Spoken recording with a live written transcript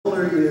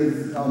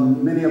is,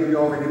 many of you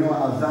already know,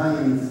 our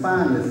Zion's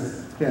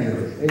Finest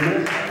candidate.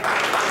 Amen?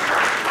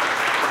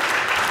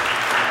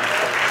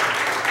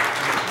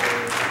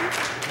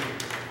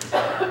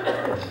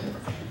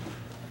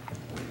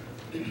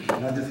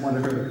 And I just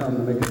wanted her to come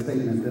to make a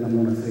statement, then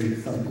I'm going to say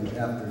something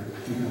after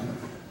she comes.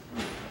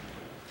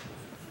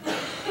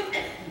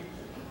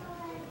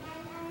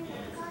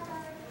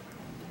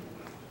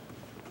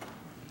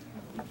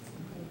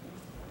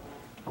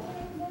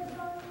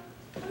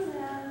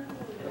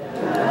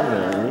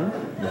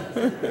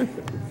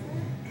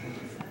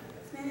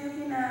 Many of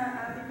you know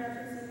I'll be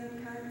representing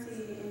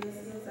Contee in this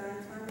year's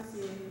Zion's Finest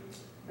Year,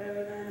 where we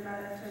learn about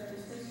our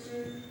church's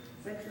history,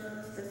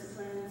 rituals,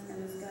 disciplines, and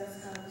discuss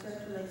how the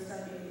church relates to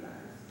our daily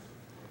lives.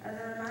 As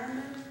a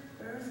reminder,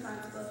 we're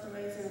responsible for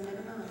raising a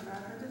minimum of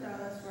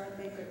 $500 for our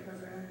bakery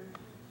program.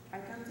 I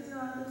come to you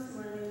all this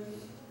morning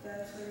to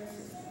ask for your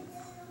assistance.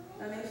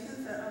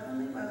 Donations are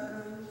openly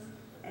welcome,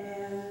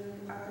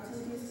 and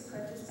opportunities to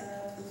purchase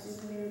ads and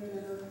souvenir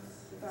journals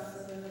is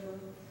also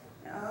available.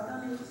 And all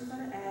donations for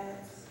the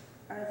ads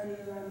are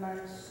due on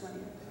March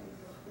 20th.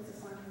 This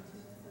is one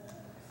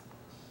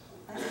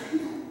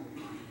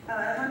I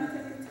want to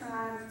take the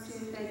time to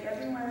thank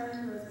everyone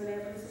who has been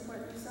able to support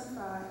me so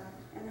far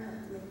and help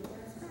to make you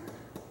guys proud.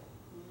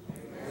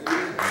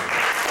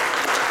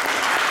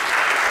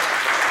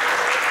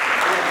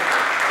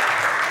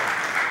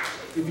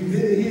 If you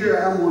didn't hear,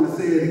 I'm going to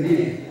say it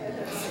again.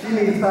 She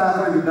needs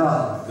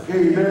 $500.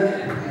 Amen?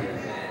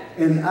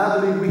 And I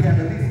believe we have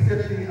at least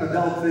 50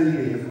 adults in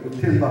here with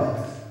 $10.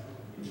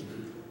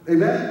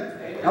 Amen?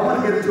 I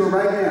want to get it to her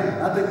right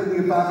now. I think we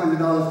can get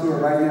 $500 to her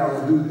right now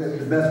and do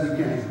the best we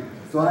can.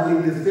 So I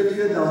need just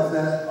 50 adults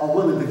that are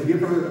willing to give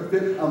her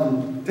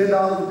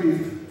 $10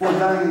 apiece for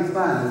Zion's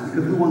Finest,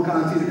 because we want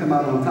Contee to come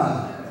out on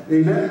top.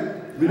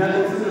 Amen? We're not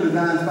going to sit to the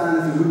Zion's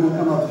Finest and we're going to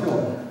come out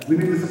short. We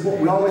need to support.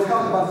 We always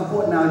talk about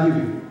supporting our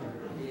youth.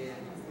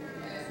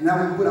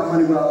 Now we put our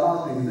money where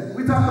our mouth is.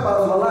 We talk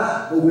about it a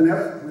lot, but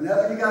whenever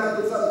you got to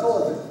put something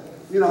towards it,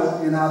 you know,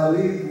 and I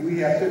believe we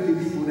have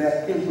 50 people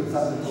that can put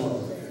something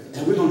towards it.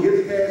 And we're going to get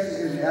the cash,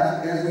 and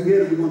as we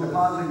get it, we're going to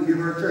deposit it and give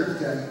her a church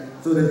check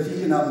so that she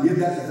can give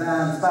that to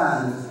Zion's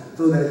Finest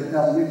so that it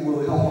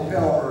will help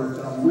propel her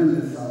to win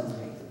this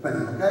thing,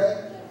 okay?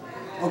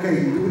 Okay,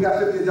 do we got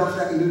 50 adults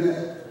that can do that?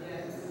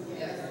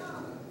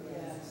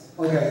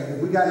 Okay, if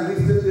we got at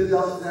least 50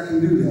 adults that can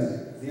do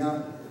that,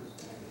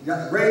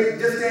 Diona, Ray,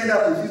 just stand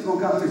up and she's going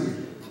to come to you.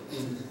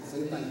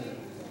 Say thank you.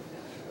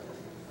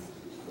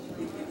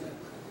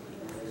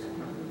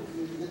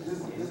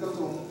 This goes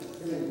on.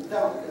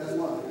 Count, that's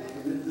one.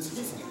 This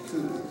is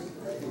two.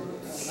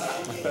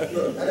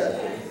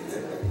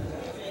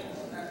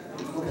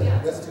 Okay,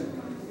 that's two.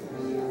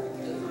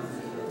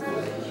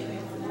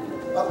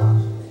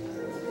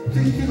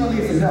 She's going to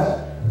need some help.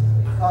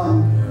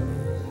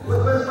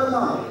 Where's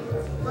Mom?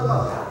 Where's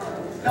Mom?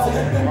 Help.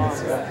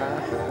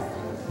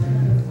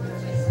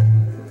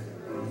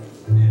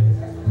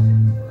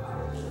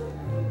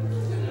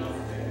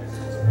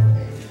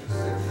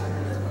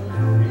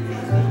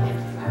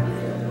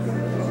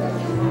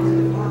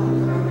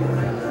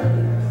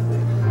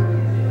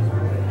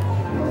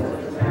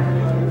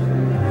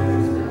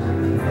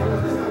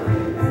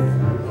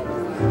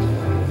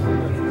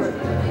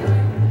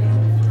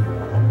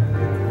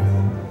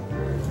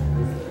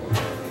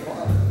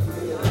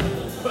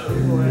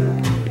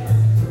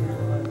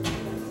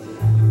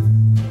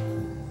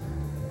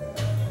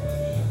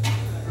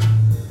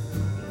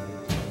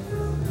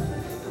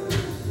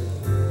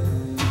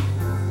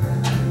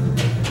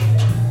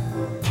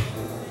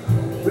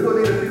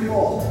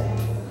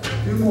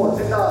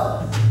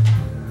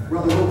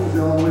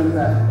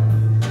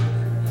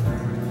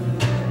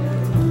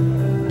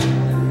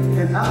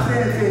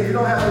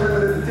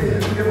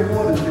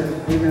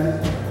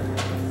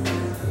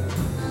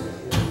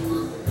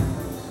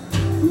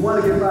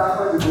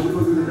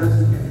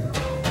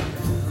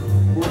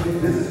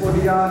 This is for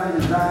Diona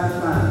and Zion's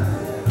Finest.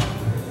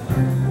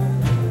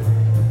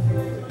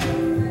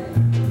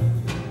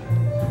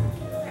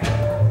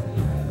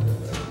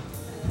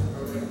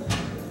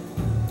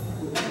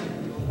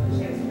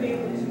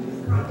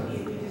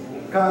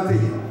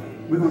 Contee,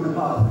 we're going to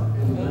deposit.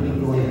 We're going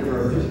to give her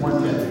just one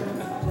check.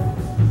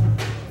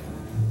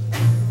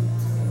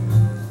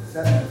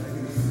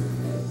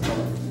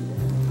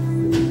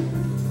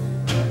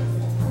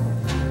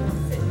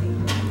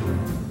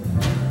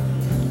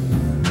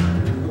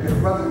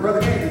 Brother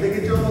King, did they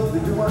get yours?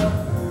 Did you want?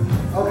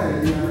 Okay,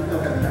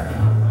 okay.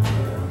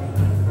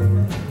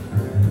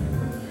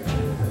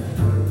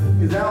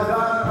 Is Al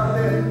Don out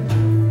there?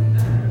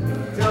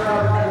 Tell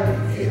Al Don,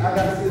 I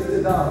got to see his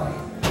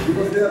 $10. You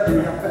go stay up there,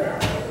 you got to pay.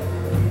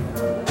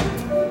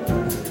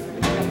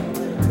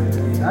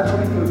 That's what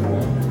he's good for.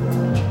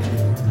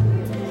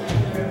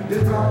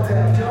 This drop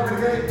that. You over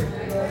the gate?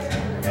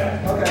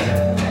 Okay.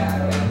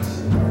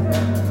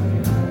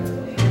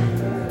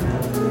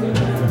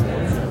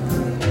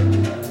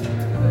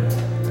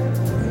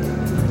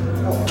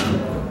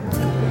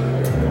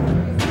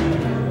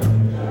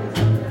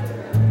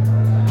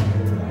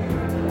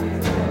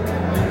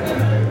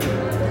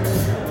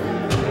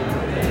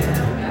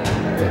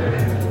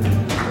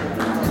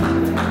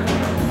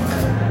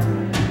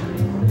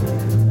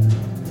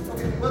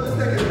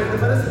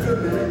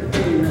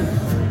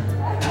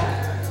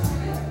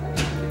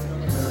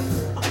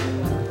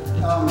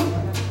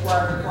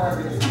 Okay,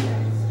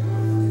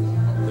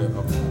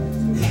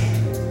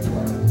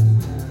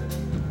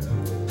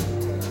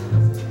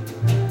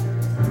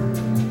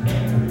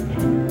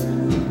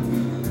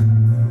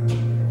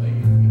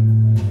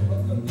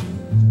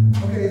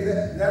 is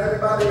that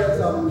everybody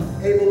that's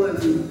able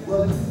and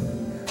willing?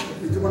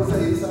 Did you want to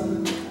say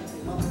something?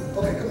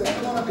 Okay,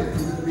 come on up here. You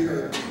can be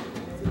heard. So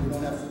you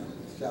don't have to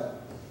shout.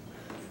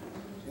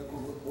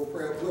 We'll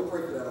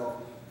pray for that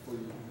all for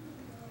you.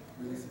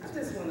 I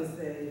just want to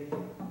say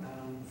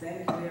thank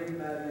you to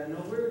everybody. I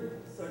know we're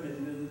sort of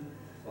new,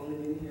 only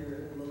been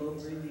here a little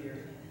over a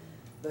year,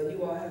 but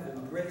you all have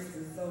embraced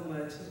her so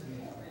much.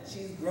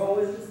 She's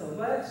growing so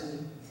much,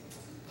 and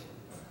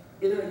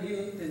in her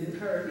youth and in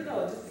her,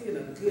 just being a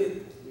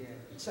good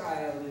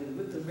child and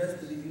with the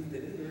rest of the youth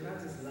that are here, and I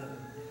just love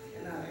it,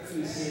 and I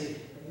appreciate it.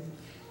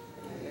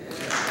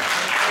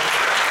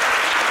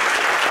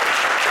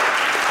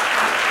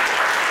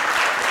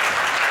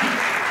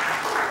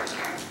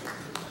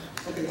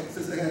 Okay,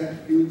 Sister Hannah,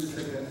 can you just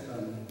take that?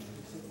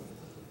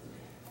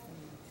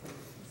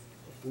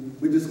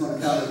 We're just going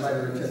to count and write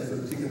her a check so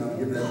that she can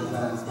give that to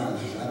Zion's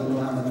Foundation. I don't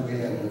know how much we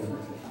have, but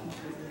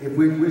if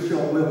we're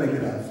sure, we'll make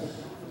it up.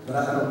 But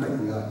I don't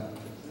think we are.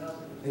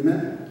 Amen?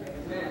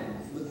 Amen.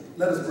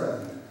 Let us pray.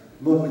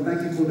 Lord, we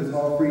thank you for this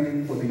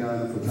offering, for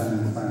Diona, for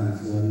Zion's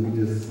Foundation, Lord. And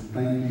we just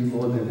thank you,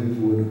 Lord, that we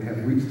would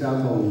have reached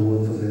out,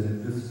 Lord, so that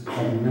this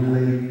young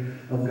lady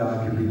of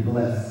God can be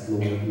blessed,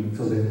 Lord, and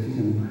so that she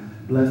can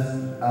bless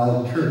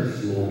our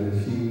church, Lord,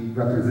 as she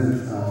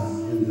represents us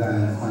in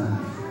Zion's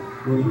Foundation.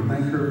 Lord, we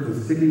thank her for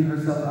sticking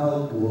herself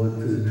out, Lord,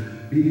 to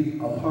be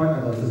a part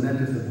of us, and not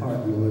just a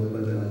part, Lord,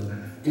 but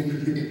an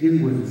intricate,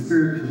 inward,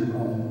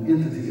 spiritual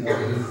entity of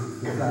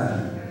this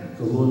society.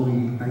 So, Lord,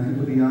 we thank you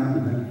for Diona, we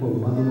thank you for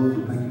Mother, Lord,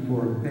 we thank you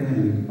for her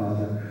family,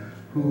 Father,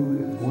 who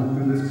is going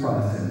through this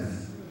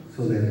process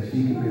so that she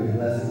can be a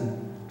blessing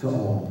to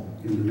all.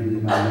 In the name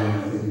of our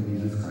Lord.